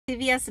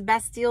CVS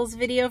Best Deals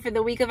video for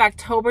the week of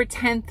October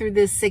 10th through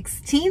the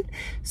 16th.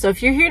 So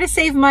if you're here to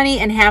save money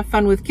and have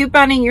fun with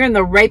couponing, you're in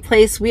the right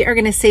place. We are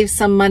going to save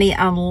some money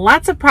on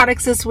lots of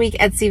products this week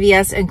at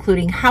CVS,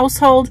 including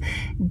household,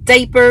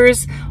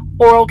 diapers,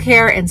 oral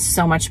care, and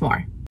so much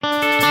more.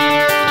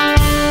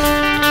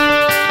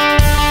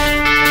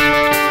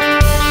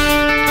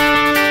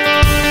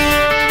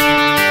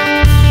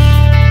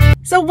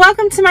 So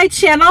welcome to my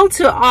channel,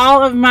 to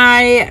all of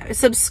my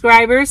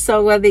subscribers.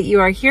 So glad that you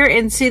are here.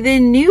 And to the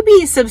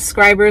newbie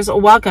subscribers,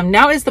 welcome.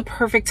 Now is the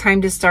perfect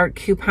time to start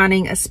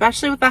couponing,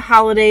 especially with the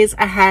holidays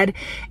ahead.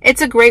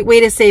 It's a great way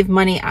to save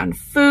money on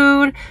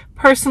food,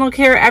 personal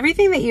care,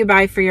 everything that you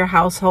buy for your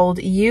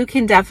household. You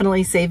can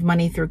definitely save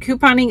money through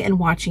couponing and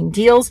watching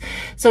deals.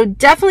 So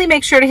definitely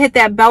make sure to hit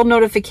that bell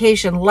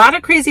notification. A lot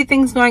of crazy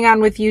things going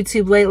on with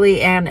YouTube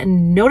lately,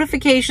 and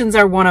notifications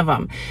are one of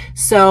them.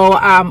 So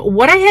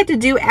what I had to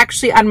do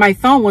actually on my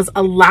phone was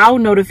allow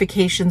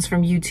notifications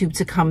from YouTube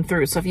to come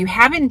through. So if you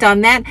haven't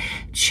done that,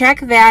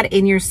 check that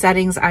in your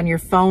settings on your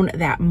phone.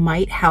 That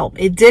might help.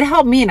 It did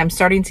help me, and I'm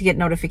starting to get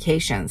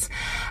notifications.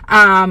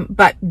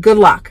 But good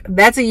luck.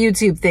 That's a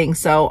YouTube thing.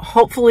 So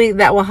hopefully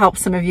that will help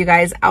some of you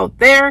guys out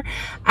there.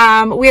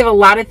 We have a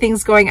lot of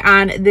things going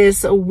on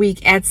this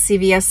week at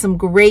CVS, some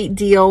great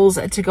deals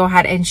to go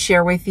ahead and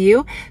share with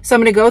you. So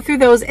I'm going to go through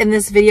those in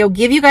this video,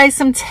 give you guys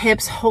some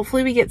tips.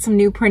 Hopefully we get some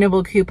new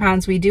printable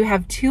coupons. We do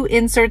have 2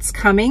 inserts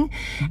coming,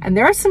 and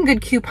there are some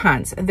good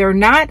coupons. They're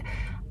not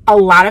a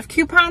lot of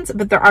coupons,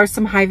 but there are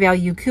some high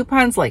value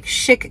coupons like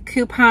Chic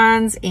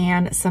coupons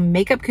and some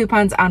makeup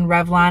coupons on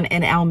Revlon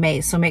and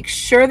Almay. So make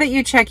sure that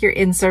you check your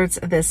inserts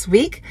this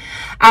week.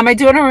 I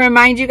do want to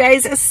remind you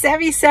guys,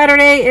 Savvy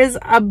Saturday is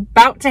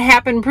about to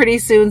happen pretty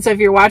soon. So if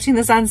you're watching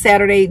this on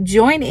Saturday,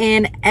 join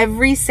in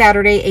every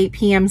Saturday, 8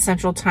 p.m.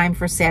 Central Time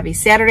for Savvy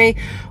Saturday.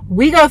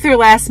 We go through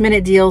last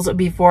minute deals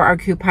before our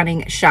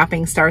couponing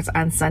shopping starts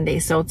on Sunday.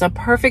 So it's a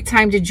perfect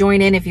time to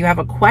join in if you have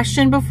a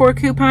question before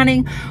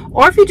couponing,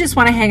 or if you just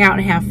want to hang out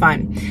and have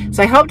fun.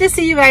 So I hope to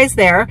see you guys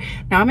there.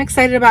 Now I'm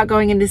excited about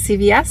going into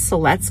CVS, so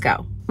let's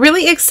go.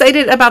 Really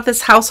excited about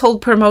this household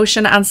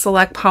promotion on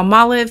select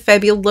Palmolive,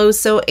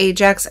 Fabuloso,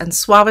 Ajax, and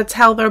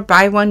Suavitel. They're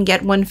buy one,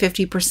 get one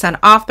 50%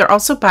 off. They're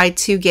also buy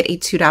 2, get a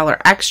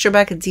 $2 extra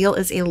back. A deal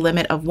is a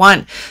limit of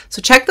 1. So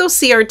check those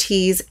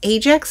CRTs.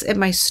 Ajax at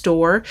my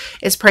store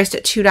is priced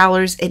at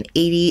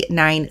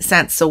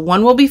 $2.89. So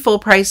one will be full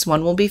price,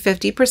 one will be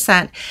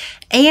 50%.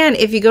 And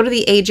if you go to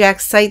the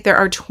Ajax site, there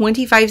are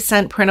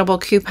 25-cent printable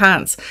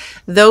coupons.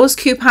 Those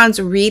coupons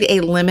read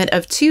a limit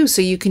of 2,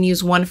 so you can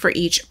use 1 for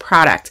each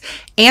product.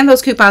 And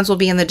those coupons will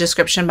be in the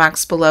description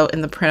box below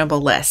in the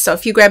printable list. So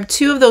if you grab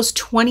 2 of those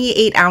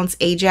 28-ounce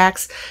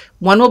Ajax,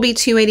 one will be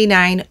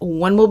 $2.89,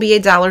 one will be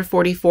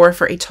 $1.44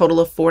 for a total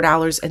of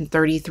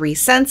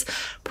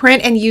 $4.33.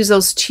 Print and use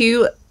those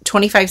 2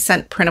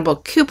 25-cent printable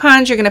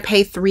coupons. You're going to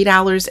pay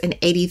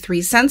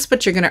 $3.83,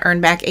 but you're going to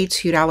earn back a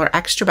 $2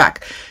 extra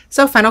buck.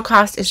 So final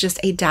cost is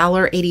just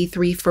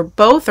 $1.83 for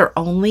both, or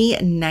only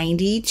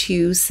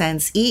 92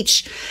 cents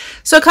each.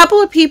 So a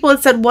couple of people had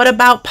said, what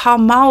about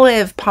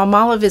Palmolive?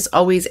 Palmolive is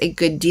always a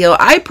good deal.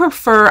 I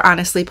prefer,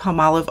 honestly,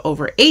 Palmolive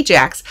over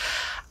Ajax.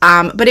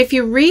 But if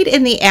you read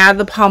in the ad,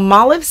 the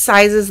Palmolive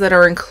sizes that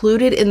are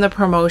included in the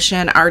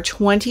promotion are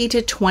 20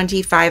 to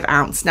 25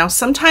 ounce. Now,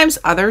 sometimes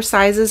other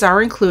sizes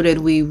are included.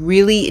 We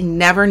really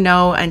never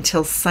know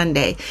until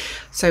Sunday.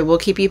 So I will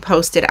keep you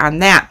posted on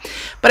that.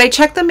 But I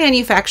checked the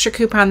manufacturer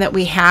coupon that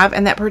we have,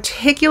 and that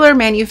particular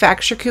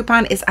manufacturer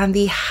coupon is on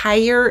the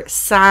higher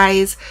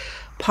size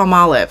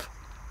Palmolive.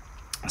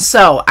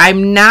 So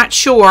I'm not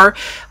sure,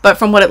 but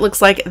from what it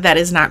looks like, that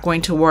is not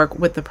going to work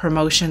with the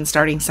promotion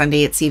starting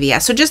Sunday at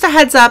CVS. So just a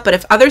heads up, but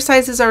if other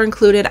sizes are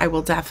included, I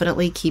will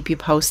definitely keep you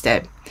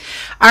posted.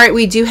 All right,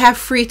 we do have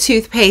free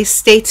toothpaste.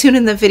 Stay tuned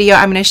in the video.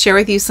 I'm going to share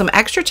with you some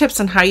extra tips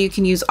on how you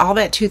can use all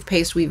that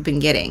toothpaste we've been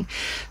getting.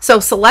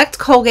 So select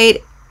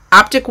Colgate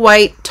Optic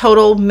White,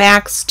 Total,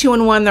 Max,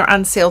 2-in-1, they're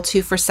on sale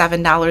too for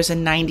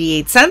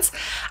 $7.98.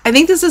 I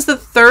think this is the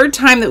 3rd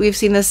time that we've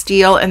seen this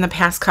deal in the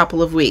past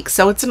couple of weeks.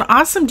 So it's an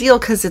awesome deal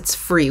because it's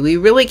free. We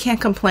really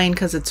can't complain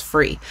because it's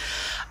free.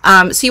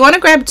 So you want to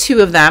grab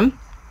 2 of them.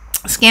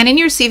 Scan in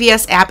your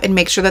CVS app and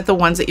make sure that the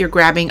ones that you're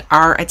grabbing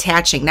are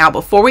attaching. Now,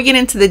 before we get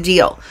into the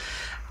deal,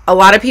 a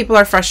lot of people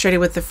are frustrated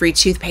with the free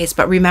toothpaste,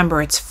 but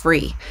remember, it's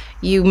free.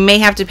 You may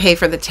have to pay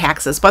for the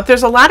taxes, but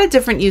there's a lot of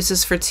different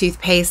uses for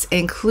toothpaste,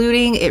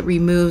 including it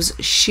removes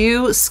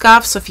shoe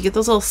scuffs. So if you get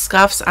those little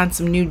scuffs on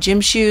some new gym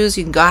shoes,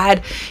 you can go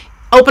ahead,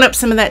 open up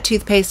some of that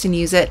toothpaste and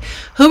use it.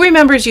 Who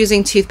remembers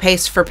using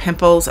toothpaste for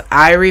pimples?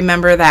 I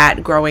remember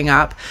that growing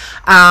up.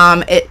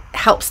 It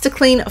helps to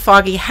clean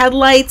foggy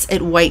headlights.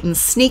 It whitens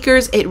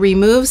sneakers. It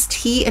removes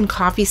tea and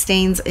coffee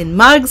stains in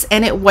mugs,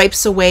 and it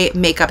wipes away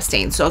makeup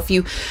stains. So if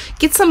you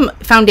get some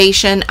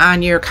foundation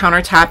on your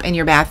countertop in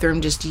your bathroom,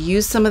 just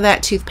use some of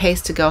that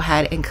toothpaste to go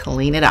ahead and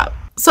clean it up.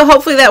 So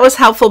hopefully that was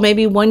helpful.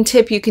 Maybe one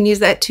tip you can use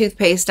that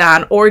toothpaste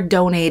on, or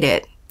donate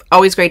it.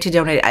 always great to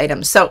donate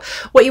items. So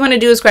what you want to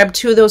do is grab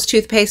 2 of those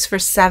toothpastes for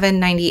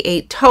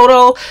 $7.98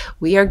 total.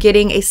 We are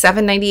getting a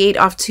 $7.98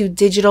 off 2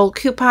 digital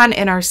coupon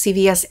in our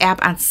CVS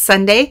app on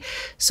Sunday.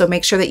 So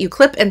make sure that you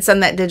clip and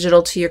send that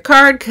digital to your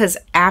card, because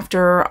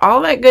after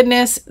all that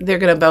goodness, they're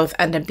going to both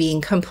end up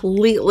being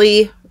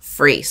completely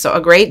free. So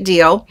a great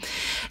deal.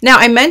 Now,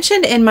 I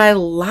mentioned in my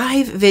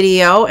live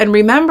video, and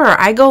remember,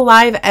 I go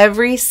live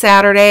every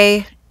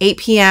Saturday, 8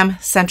 p.m.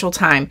 Central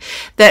Time,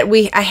 that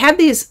I had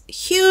these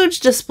huge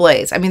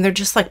displays. I mean, they're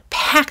just like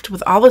packed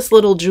with all this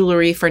little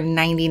jewelry for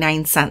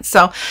 99 cents.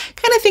 So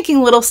kind of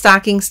thinking little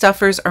stocking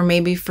stuffers, or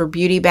maybe for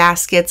beauty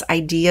baskets,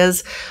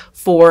 ideas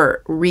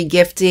for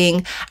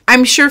regifting.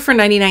 I'm sure for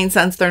 99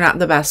 cents, they're not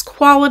the best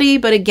quality,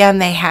 but again,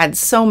 they had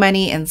so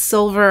many in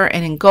silver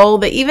and in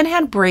gold. They even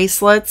had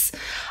bracelets,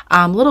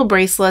 little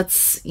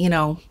bracelets, you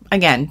know,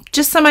 again,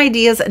 just some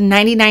ideas,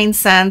 99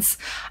 cents.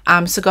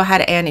 So go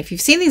ahead, and if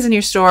you've seen these in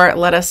your store,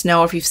 let us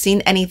know. If you've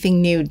seen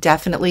anything new,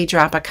 definitely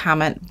drop a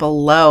comment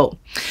below.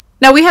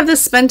 Now we have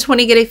this spend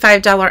 20, get a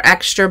 $5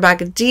 extra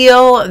buck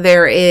deal.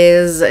 There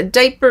is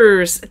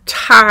Diapers,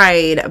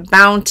 Tide,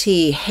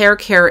 Bounty, hair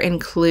care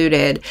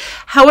included.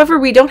 However,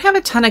 we don't have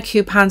a ton of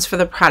coupons for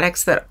the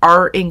products that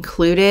are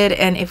included.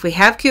 And if we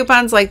have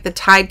coupons like the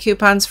Tide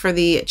coupons for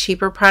the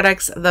cheaper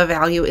products, the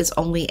value is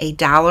only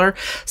 $1.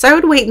 So I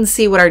would wait and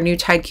see what our new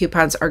Tide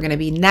coupons are going to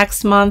be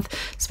next month,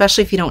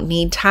 especially if you don't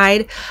need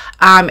Tide.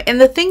 And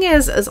the thing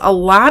is a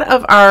lot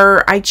of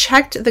I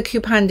checked the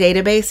coupon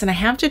database, and I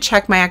have to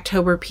check my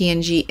October P&G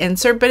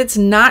insert, but it's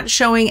not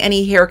showing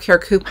any hair care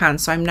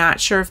coupons, so I'm not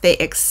sure if they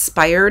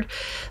expired.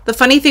 The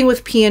funny thing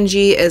with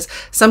P&G is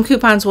some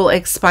coupons will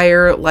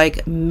expire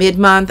like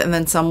mid-month, and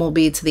then some will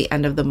be to the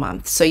end of the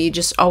month. So you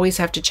just always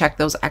have to check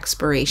those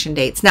expiration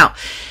dates. Now,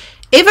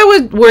 if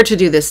I were to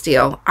do this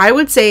deal, I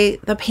would say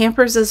the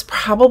Pampers is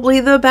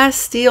probably the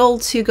best deal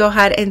to go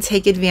ahead and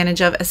take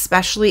advantage of,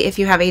 especially if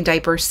you have a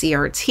diaper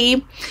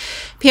CRT.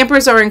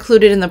 Pampers are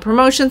included in the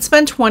promotion.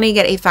 Spend 20,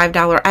 get a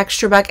 $5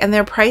 extra buck, and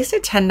they're priced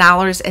at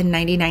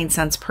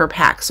 $10.99 per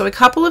pack. So a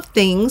couple of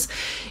things.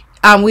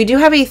 We do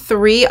have a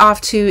 3 off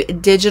 2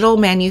 digital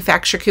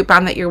manufacturer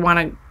coupon that you're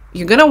going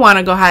to want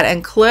to go ahead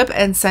and clip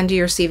and send to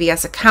your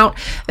CVS account.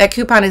 That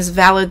coupon is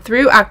valid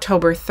through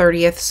October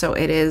 30th, so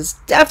it is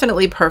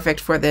definitely perfect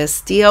for this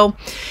deal.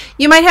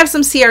 You might have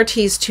some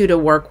CRTs too to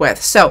work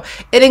with. So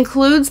it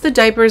includes the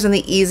diapers and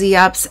the Easy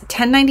Ups,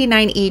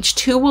 $10.99 each.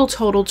 2 will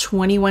total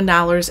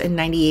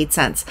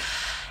 $21.98.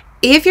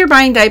 If you're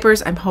buying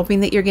diapers, I'm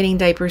hoping that you're getting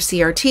diaper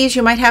CRTs.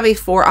 You might have a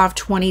 4 off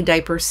 20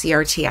 diaper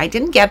CRT. I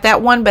didn't get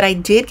that one, but I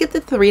did get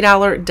the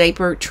 $3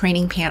 diaper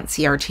training pants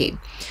CRT.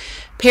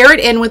 Pair it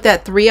in with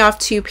that 3 off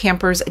 2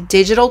 Pampers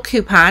digital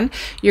coupon.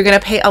 You're going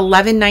to pay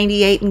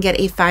 $11.98 and get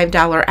a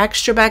 $5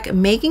 extra buck,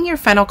 making your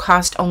final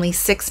cost only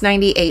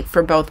 $6.98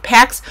 for both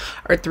packs,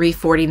 or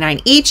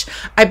 $3.49 each.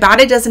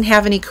 Ibotta doesn't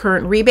have any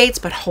current rebates,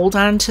 but hold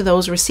on to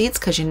those receipts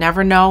because you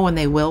never know when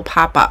they will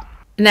pop up.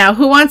 Now,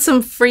 who wants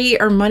some free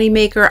or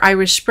moneymaker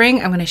Irish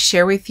Spring? I'm going to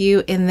share with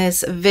you in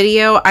this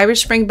video.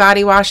 Irish Spring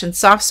body wash and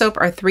soft soap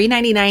are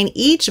 $3.99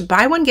 each.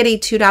 Buy one, get a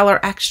 $2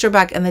 extra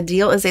buck, and the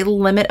deal is a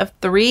limit of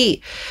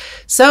 3.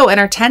 So in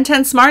our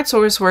 10/10 Smart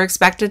Source, we're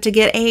expected to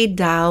get a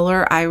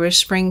 $1 Irish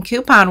Spring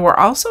coupon. We're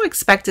also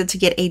expected to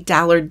get a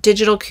 $1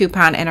 digital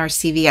coupon in our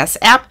CVS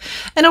app,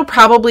 and it'll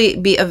probably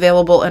be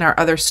available in our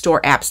other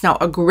store apps. Now,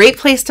 a great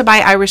place to buy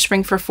Irish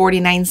Spring for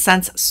 49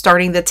 cents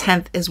starting the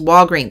 10th is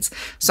Walgreens.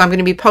 So I'm going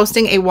to be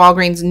posting a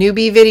Walgreens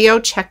newbie video.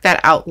 Check that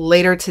out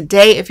later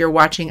today if you're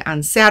watching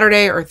on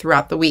Saturday or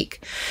throughout the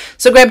week.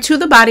 So grab 2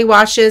 of the body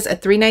washes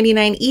at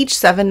 $3.99 each.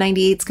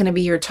 $7.98 is going to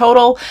be your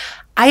total.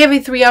 I have a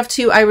 3 off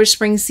 2 Irish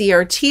Spring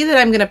CRT that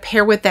I'm going to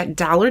pair with that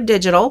 $1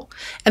 digital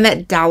and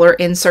that $1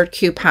 insert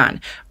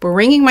coupon,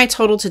 bringing my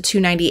total to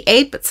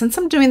 $2.98. But since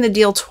I'm doing the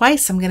deal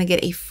twice, I'm going to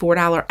get a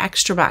 $4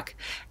 extra buck.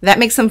 That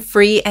makes them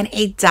free and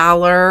a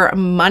 $1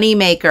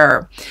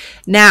 moneymaker.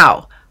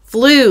 Now,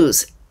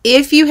 Fluz.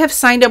 If you have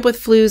signed up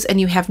with Fluz and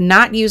you have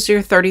not used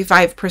your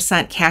 35%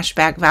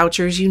 cashback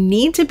vouchers, you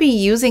need to be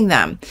using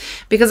them,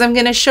 because I'm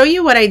going to show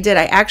you what I did.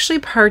 I actually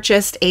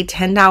purchased a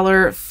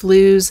 $10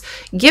 Fluz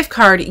gift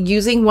card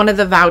using one of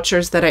the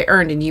vouchers that I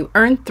earned, and you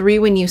earn 3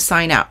 when you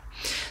sign up.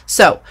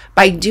 So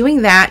by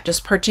doing that,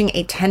 just purchasing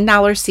a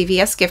 $10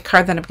 CVS gift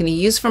card that I'm going to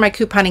use for my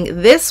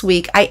couponing this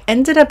week, I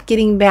ended up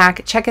getting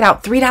back, check it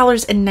out,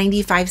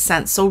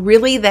 $3.95. So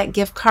really that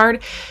gift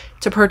card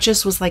to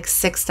purchase was like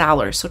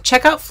 $6. So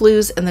check out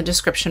Fluz in the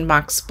description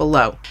box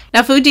below.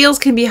 Now, food deals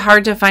can be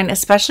hard to find,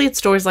 especially at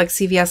stores like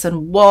CVS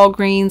and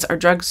Walgreens or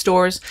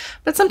drugstores,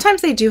 but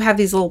sometimes they do have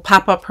these little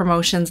pop-up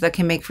promotions that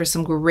can make for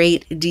some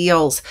great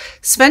deals.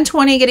 Spend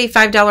 20, get a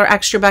 $5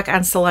 extra buck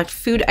on select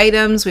food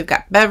items. We've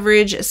got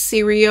beverage,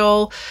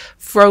 cereal,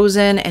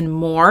 frozen, and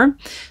more.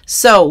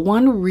 So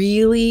one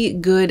really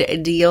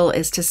good deal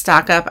is to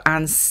stock up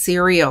on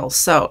cereal.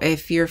 So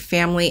if your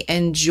family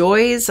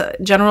enjoys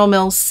General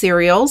Mills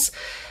cereals,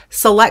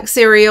 Select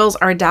cereals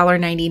are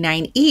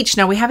 $1.99 each.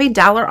 Now we have a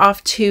 $1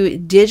 off 2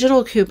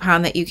 digital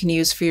coupon that you can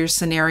use for your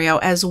scenario,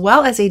 as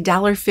well as a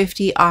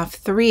 $1.50 off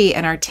 3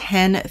 in our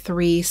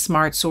 10-3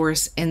 Smart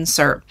Source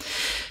insert.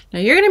 Now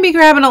you're going to be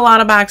grabbing a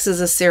lot of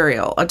boxes of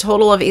cereal, a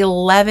total of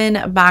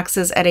 11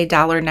 boxes at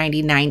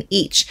 $1.99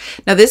 each.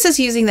 Now this is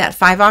using that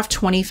 5 off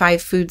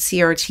 25 food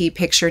CRT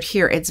pictured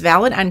here. It's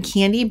valid on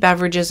candy,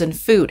 beverages, and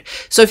food.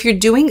 So if you're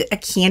doing a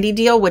candy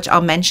deal, which I'll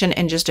mention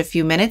in just a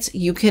few minutes,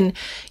 you can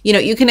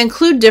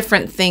include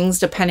different things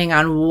depending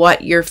on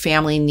what your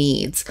family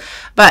needs.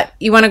 But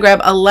you want to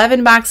grab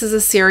 11 boxes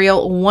of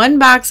cereal, 1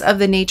 box of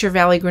the Nature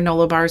Valley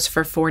granola bars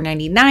for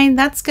 $4.99.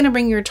 That's going to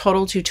bring your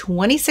total to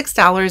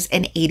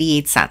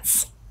 $26.88.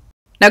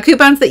 Now,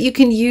 coupons that you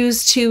can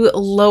use to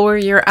lower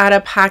your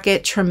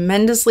out-of-pocket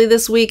tremendously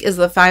this week is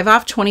the 5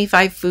 off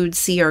 25 food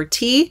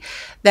CRT,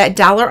 that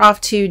 $1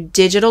 off 2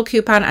 digital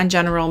coupon on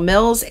General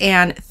Mills,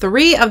 and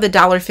 3 of the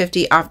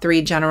 $1.50 off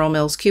 3 General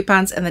Mills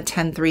coupons and the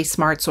 10-3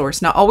 Smart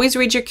Source. Now, always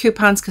read your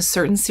coupons because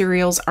certain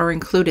cereals are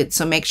included,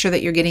 so make sure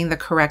that you're getting the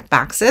correct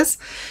boxes.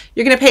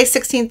 You're going to pay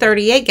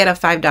 $16.38, get a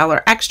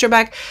 $5 extra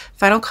back.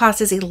 Final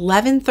cost is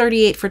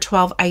 $11.38 for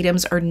 12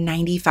 items, or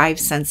 95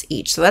 cents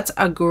each. So that's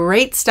a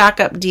great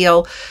stock-up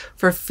deal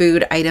for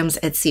food items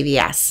at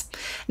CVS.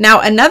 Now,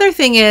 another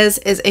thing is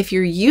if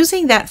you're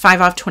using that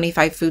 5 off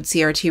 25 food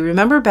CRT,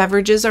 remember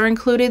beverages are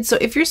included. So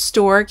if your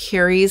store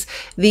carries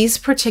these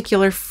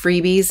particular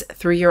freebies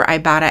through your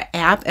Ibotta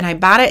app, and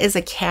Ibotta is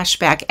a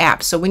cashback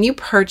app. So when you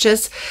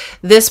purchase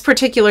this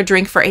particular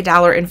drink for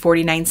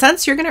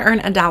 $1.49, you're going to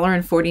earn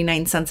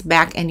 $1.49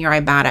 back in your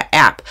Ibotta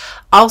app.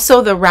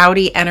 Also, the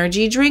Rowdy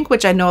Energy drink,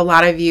 which I know a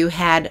lot of you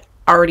had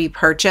already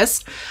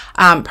purchased,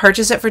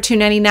 purchase it for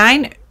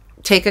 $2.99.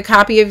 Take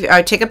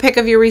a pic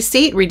of your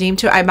receipt, redeem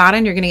to Ibotta,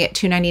 and you're going to get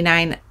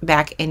 $2.99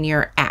 back in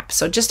your app.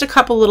 So just a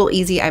couple little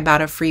easy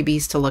Ibotta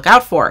freebies to look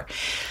out for.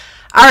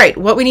 All right,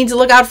 what we need to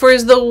look out for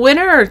is the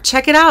winner.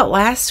 Check it out.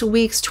 Last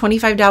week's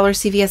 $25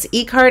 CVS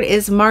e-card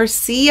is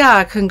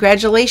Marcia.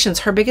 Congratulations.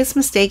 Her biggest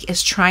mistake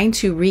is trying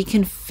to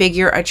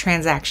reconfigure a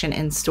transaction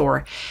in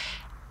store.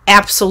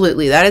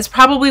 Absolutely. That is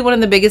probably one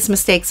of the biggest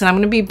mistakes, and I'm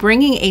going to be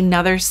bringing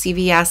another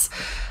CVS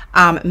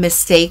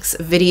mistakes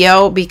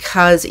video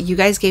because you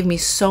guys gave me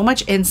so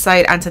much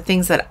insight onto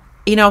things that,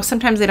 you know,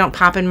 sometimes they don't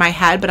pop in my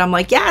head, but I'm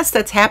like, yes,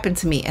 that's happened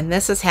to me, and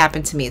this has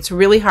happened to me. It's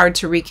really hard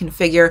to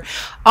reconfigure.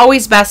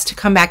 Always best to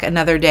come back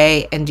another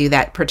day and do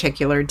that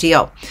particular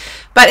deal.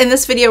 But in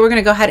this video, we're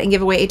going to go ahead and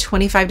give away a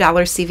 $25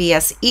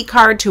 CVS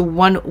e-card to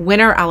one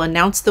winner. I'll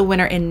announce the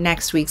winner in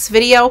next week's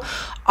video.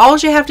 All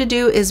you have to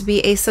do is be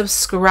a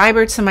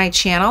subscriber to my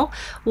channel,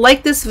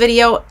 like this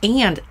video,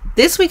 and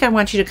this week, I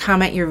want you to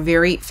comment your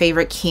very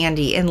favorite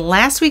candy. In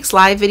last week's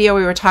live video,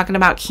 we were talking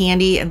about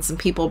candy, and some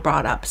people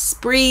brought up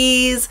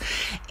Sprees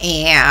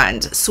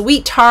and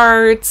Sweet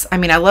Tarts. I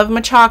mean, I love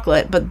my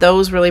chocolate, but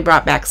those really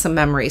brought back some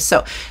memories.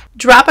 So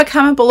drop a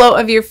comment below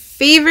of your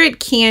favorite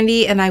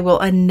candy, and I will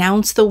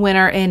announce the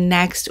winner in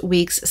next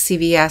week's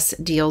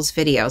CVS Deals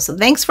video. So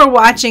thanks for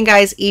watching,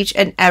 guys, each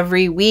and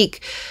every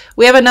week.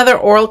 We have another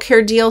oral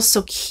care deal,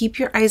 so keep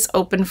your eyes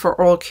open for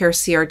oral care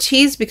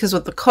CRTs, because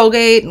with the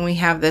Colgate, and we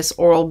have this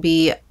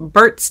Oral-B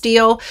Burt's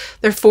deal,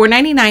 they're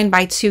 $4.99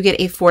 buy 2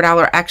 get a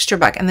 $4 extra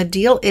buck, and the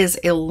deal is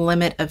a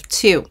limit of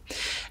 2.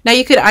 Now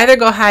you could either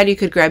go ahead, you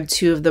could grab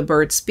 2 of the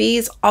Burt's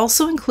Bees.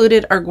 Also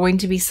included are going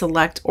to be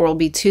select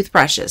Oral-B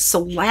toothbrushes. So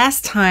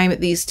last time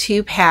these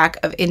 2-pack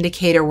of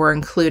Indicator were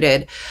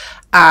included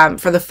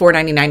for the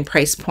 $4.99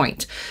 price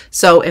point.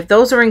 So if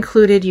those are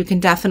included, you can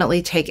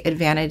definitely take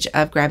advantage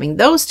of grabbing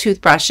those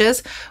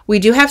toothbrushes. We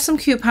do have some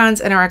coupons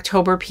in our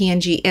October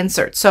P&G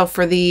insert. So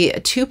for the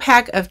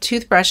 2-pack of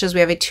toothbrushes, we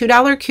have a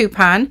 $2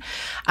 coupon,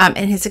 and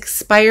it's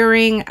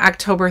expiring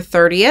October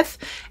 30th.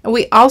 And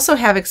we also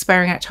have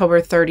expiring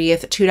October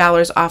 30th,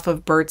 $2 off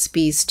of Burt's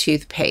Bees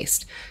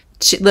toothpaste,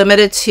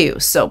 limited 2.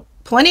 So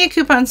plenty of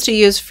coupons to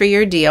use for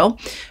your deal.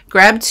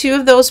 Grab 2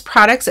 of those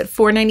products at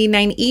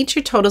 $4.99 each.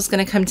 Your total is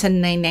going to come to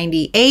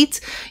 $9.98.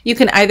 You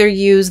can either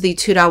use the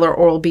 $2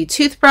 Oral-B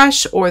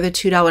toothbrush or the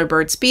 $2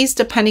 Burt's Bees,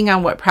 depending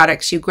on what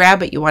products you grab,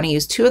 but you want to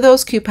use 2 of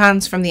those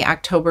coupons from the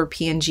October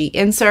P&G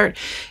insert.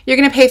 You're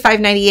going to pay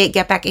 $5.98,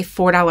 get back a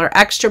 $4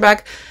 extra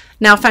buck.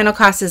 Now, final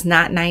cost is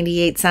not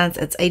 98 cents.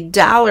 It's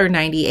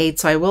 $1.98,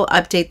 so I will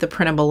update the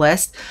printable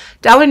list.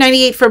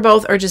 $1.98 for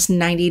both, or just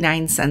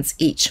 99 cents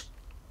each.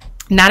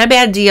 Not a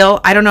bad deal.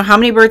 I don't know how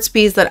many Burt's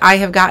Bees that I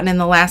have gotten in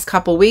the last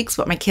couple weeks,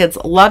 but my kids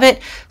love it.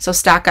 So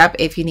stock up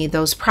if you need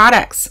those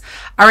products.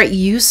 All right,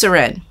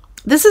 Eucerin.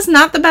 This is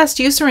not the best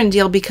Eucerin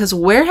deal, because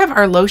where have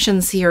our lotion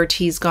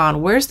CRTs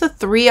gone? Where's the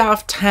 3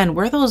 off 10?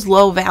 Where are those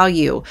low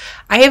value?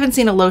 I haven't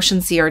seen a lotion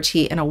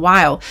CRT in a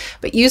while,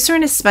 but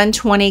Eucerin is spend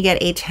 20,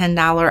 get a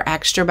 $10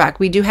 extra buck.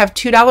 We do have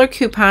 $2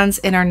 coupons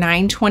in our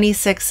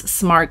 926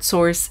 Smart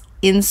Source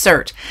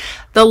insert.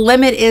 The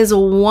limit is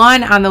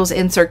 1 on those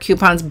insert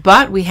coupons,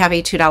 but we have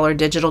a $2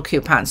 digital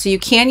coupon. So you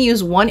can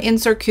use 1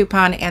 insert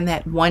coupon and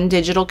that 1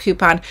 digital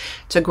coupon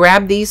to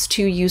grab these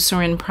 2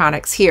 Eucerin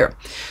products here.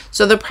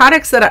 So the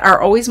products that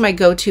are always my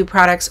go-to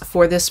products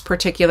for this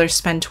particular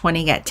spend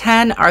 20 get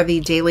 10 are the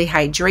Daily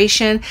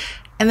Hydration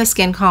and the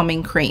Skin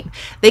Calming Cream.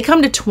 They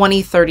come to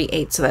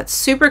 $20.38, so that's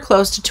super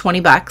close to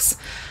 20 bucks.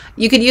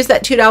 You could use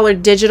that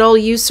 $2 digital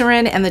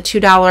Eucerin and the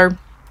 $2,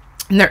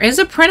 and there is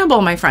a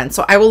printable, my friend.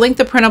 So I will link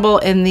the printable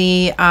in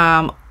the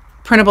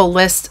printable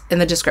list in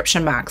the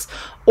description box.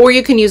 Or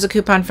you can use a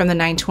coupon from the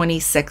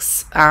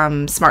 926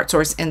 Smart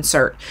Source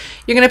insert.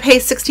 You're going to pay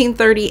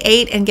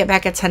 $16.38 and get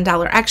back a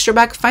 $10 extra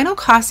buck. Final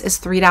cost is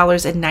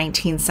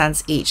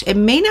 $3.19 each. It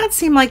may not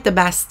seem like the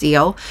best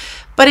deal,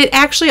 but it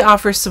actually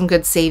offers some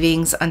good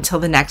savings until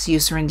the next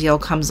Eucerin deal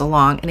comes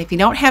along. And if you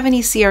don't have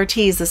any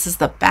CRTs, this is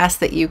the best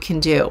that you can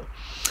do.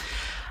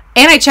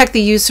 And I checked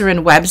the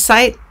Eucerin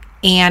website,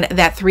 and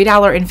that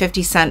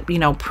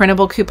 $3.50,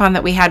 printable coupon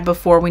that we had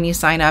before when you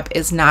sign up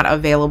is not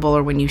available,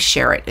 or when you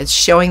share it. It's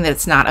showing that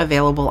it's not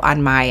available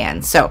on my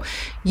end. So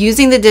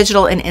using the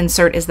digital and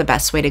insert is the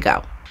best way to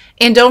go.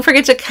 And don't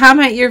forget to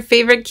comment your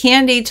favorite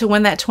candy to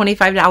win that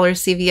 $25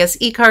 CVS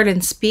e-card.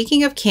 And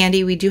speaking of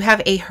candy, we do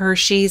have a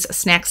Hershey's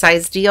snack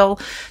size deal.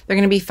 They're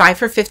going to be 5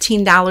 for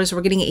 $15.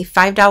 We're getting a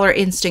 $5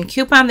 instant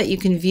coupon that you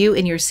can view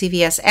in your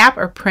CVS app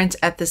or print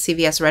at the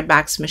CVS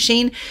Redbox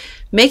machine,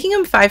 making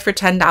them 5 for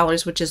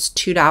 $10, which is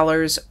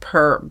 $2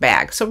 per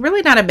bag. So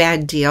really not a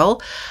bad deal.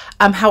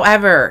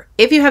 However,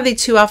 if you have the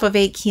 2 off of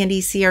 8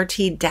 candy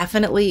CRT,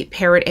 definitely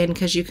pair it in,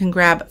 because you can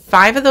grab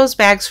 5 of those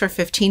bags for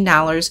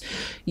 $15.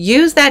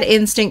 Use that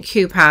instant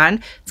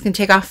coupon. It's going to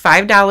take off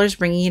 $5,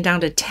 bringing you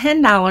down to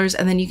 $10,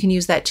 and then you can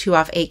use that 2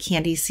 off 8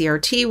 candy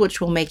CRT, which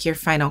will make your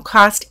final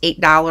cost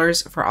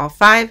 $8 for all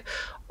 5,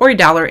 or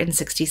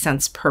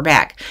 $1.60 per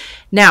bag.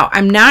 Now,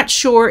 I'm not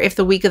sure if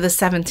the week of the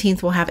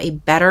 17th will have a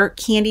better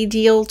candy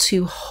deal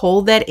to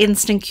hold that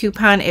instant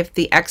coupon if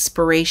the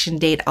expiration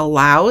date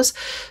allows.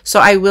 So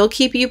I will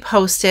keep you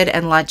posted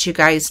and let you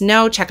guys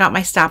know. Check out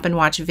my Stop and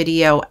Watch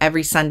video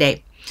every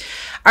Sunday.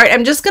 All right,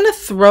 I'm just going to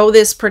throw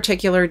this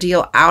particular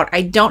deal out.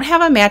 I don't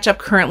have a matchup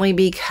currently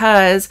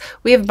because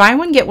we have buy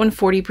one, get one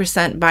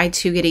 40%, buy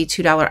 2, get a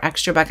 $2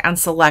 extra buck on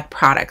select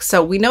products.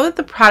 So we know that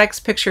the products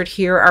pictured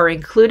here are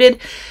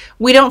included.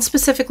 We don't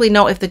specifically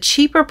know if the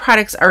cheaper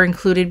products are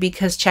included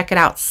because check it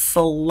out,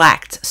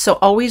 select. So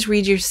always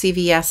read your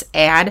CVS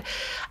ad.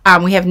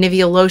 We have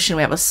Nivea lotion.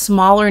 We have a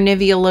smaller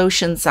Nivea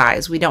lotion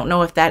size. We don't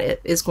know if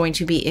that is going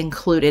to be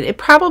included. It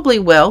probably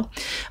will,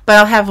 but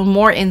I'll have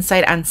more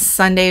insight on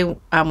Sunday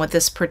with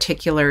this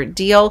particular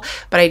deal.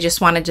 But I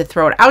just wanted to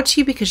throw it out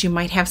to you because you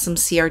might have some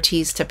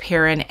CRTs to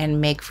pair in and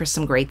make for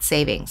some great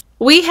savings.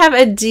 We have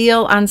a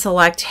deal on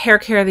select hair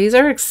care. These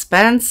are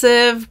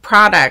expensive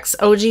products.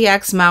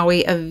 OGX,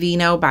 Maui,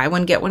 Aveeno, buy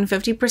one, get one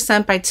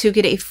 50%, buy 2,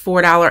 get a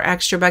 $4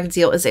 extra buck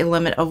deal is a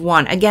limit of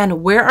 1.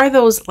 Again, where are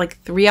those like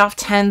 3 off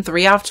 10,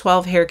 3 off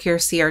 12 hair care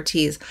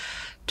CRTs?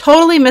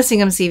 Totally missing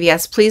them,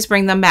 CVS. Please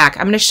bring them back.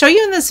 I'm going to show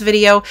you in this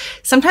video.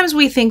 Sometimes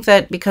we think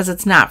that because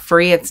it's not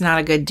free, it's not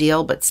a good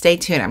deal, but stay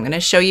tuned. I'm going to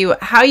show you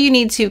how you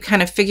need to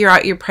kind of figure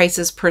out your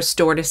prices per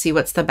store to see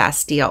what's the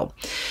best deal.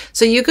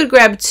 So you could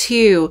grab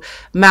 2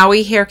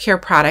 Maui hair care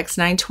products,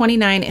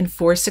 $9.29 and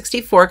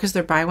 $4.64, because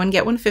they're buy one,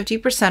 get one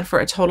 50% for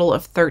a total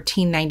of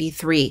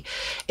 $13.93.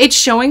 It's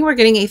showing we're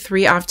getting a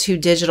 3 off 2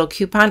 digital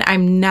coupon.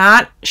 I'm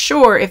not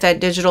sure if that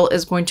digital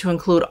is going to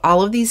include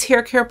all of these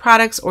hair care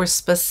products or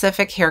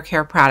specific hair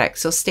care products.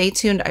 So stay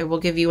tuned. I will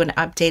give you an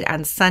update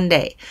on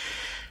Sunday.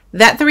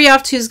 That 3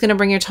 off 2 is going to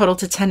bring your total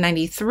to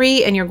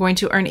 $10.93, and you're going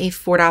to earn a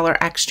 $4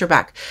 extra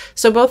buck.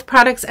 So both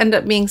products end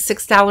up being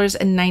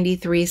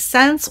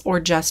 $6.93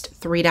 or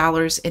just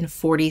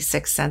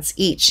 $3.46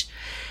 each.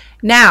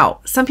 Now,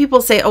 some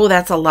people say, oh,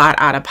 that's a lot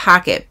out of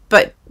pocket,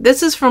 but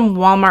this is from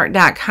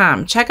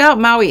Walmart.com. Check out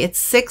Maui.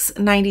 It's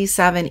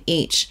 $6.97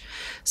 each.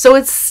 So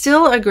it's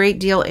still a great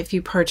deal if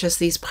you purchase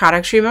these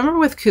products. Remember,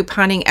 with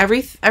couponing,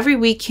 every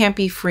week can't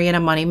be free and a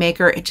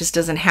moneymaker. It just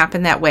doesn't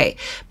happen that way.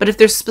 But if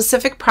there's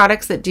specific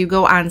products that do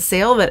go on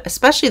sale, that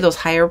especially those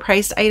higher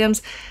priced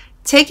items,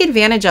 take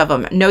advantage of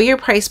them. Know your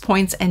price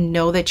points and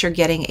know that you're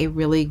getting a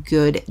really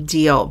good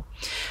deal.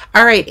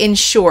 All right,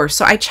 Ensure.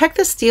 So I checked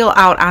this deal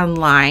out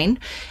online.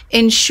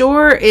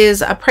 Ensure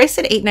is priced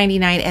at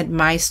 $8.99 at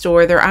my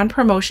store. They're on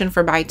promotion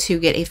for buy 2,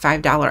 get a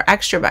 $5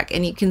 extra buck.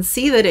 And you can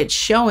see that it's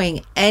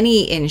showing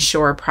any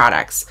Ensure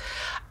products.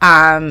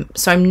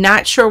 So I'm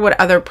not sure what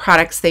other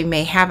products they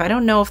may have. I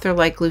don't know if they're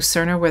like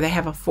Lucerna where they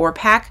have a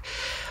 4-pack.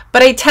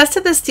 But I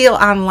tested this deal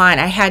online.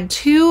 I had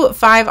 2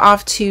 5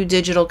 off 2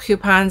 digital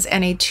coupons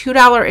and a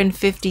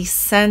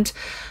 $2.50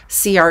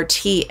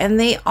 CRT, and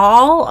they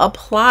all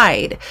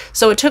applied.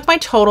 So it took my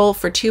total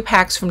for 2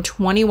 packs from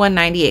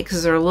 $21.98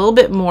 because they're a little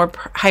bit more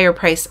higher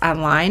priced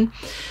online.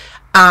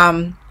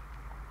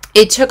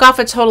 It took off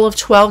a total of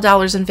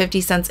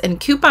 $12.50 in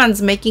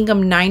coupons, making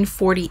them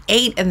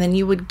 $9.48, and then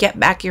you would get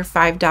back your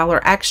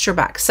 $5 extra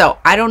back. So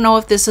I don't know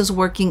if this is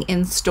working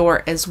in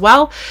store as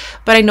well,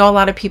 but I know a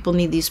lot of people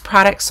need these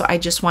products, so I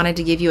just wanted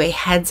to give you a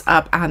heads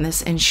up on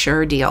this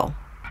Ensure deal.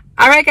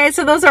 All right, guys,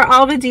 so those are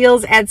all the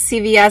deals at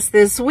CVS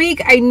this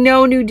week. I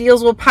know new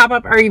deals will pop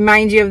up. I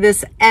remind you of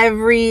this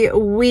every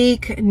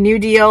week. New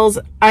deals,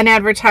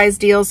 unadvertised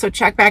deals. So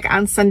check back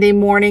on Sunday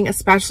morning,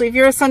 especially if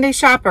you're a Sunday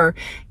shopper.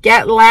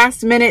 Get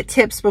last minute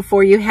tips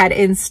before you head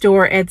in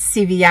store at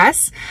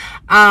CVS.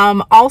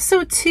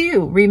 Also,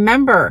 too,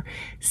 remember,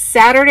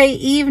 Saturday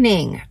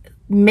evening,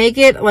 make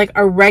it like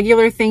a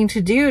regular thing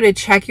to do to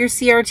check your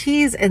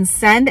CRTs and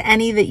send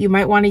any that you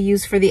might want to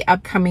use for the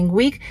upcoming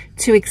week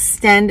to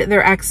extend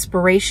their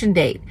expiration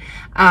date,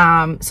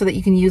 so that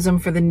you can use them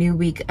for the new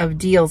week of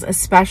deals,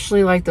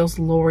 especially like those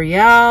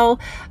L'Oreal,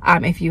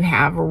 if you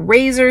have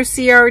razor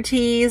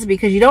CRTs,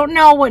 because you don't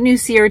know what new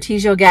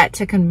CRTs you'll get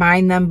to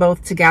combine them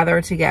both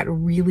together to get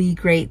really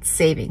great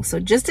savings. So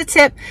just a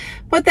tip,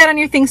 put that on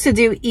your things to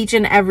do each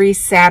and every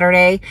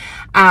Saturday.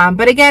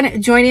 But again,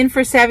 join in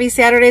for Savvy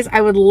Saturdays. I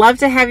would love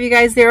to have you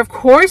guys there. Of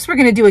course, we're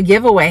going to do a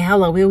giveaway.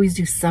 Hello, we always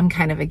do some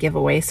kind of a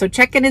giveaway. So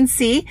check in and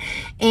see.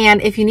 And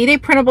if you need a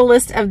printable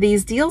list of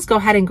these deals, go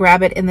ahead and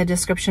grab it in the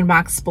description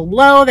box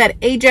below. That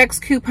Ajax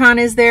coupon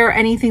is there.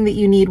 Anything that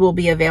you need will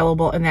be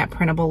available in that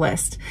printable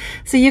list.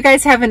 So you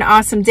guys have an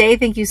awesome day.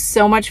 Thank you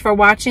so much for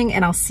watching,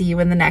 and I'll see you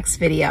in the next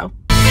video.